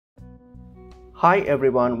Hi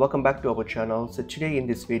everyone, welcome back to our channel. So today in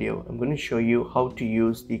this video I'm going to show you how to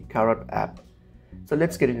use the Karrot app. So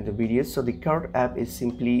let's get into the video. So the Karrot app is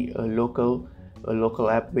simply a local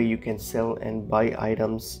app where you can sell and buy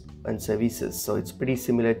items and services. So it's pretty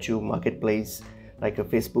similar to marketplace, like a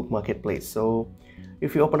Facebook marketplace. So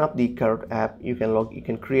if you open up the Karrot app, you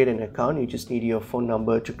can create an account. You just need your phone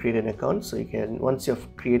number to create an account. So once you've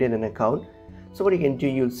created an account, so what you can do,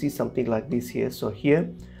 you'll see something like this here. So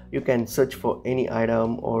here you can search for any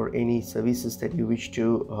item or any services that you wish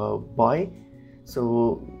to buy.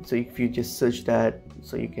 So if you just search that,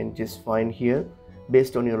 so you can just find here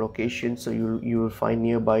based on your location. So you will find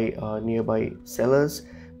nearby sellers,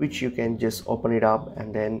 which you can just open it up,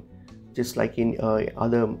 and then just like in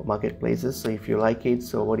other marketplaces. So if you like it,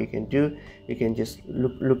 so what you can do, you can just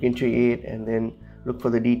look into it and then look for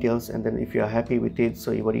the details, and then if you are happy with it,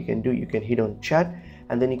 so what you can do, you can hit on chat,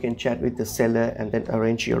 and then you can chat with the seller and then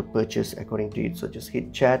arrange your purchase according to it. So just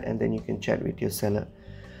hit chat and then you can chat with your seller.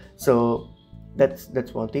 So that's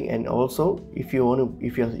one thing. And also if you want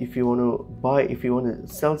to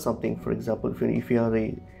sell something, for example, if you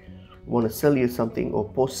want to sell you something or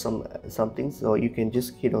post something, so you can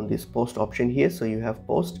just hit on this post option here. So you have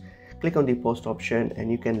post, click on the post option,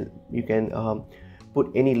 and you can put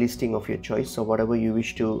any listing of your choice. So whatever you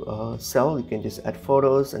wish to sell, you can just add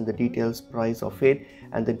photos and the details, price of it,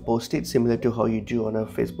 and then post it similar to how you do on a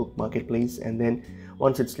Facebook marketplace. And then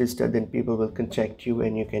once it's listed, then people will contact you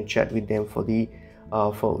and you can chat with them for the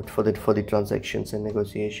transactions and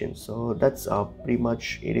negotiations. So that's pretty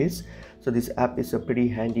much it is. So this app is a pretty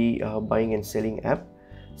handy buying and selling app.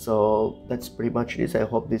 So that's pretty much it is. I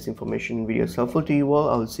hope this information video is helpful to you all.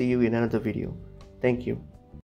 I will see you in another video. Thank you.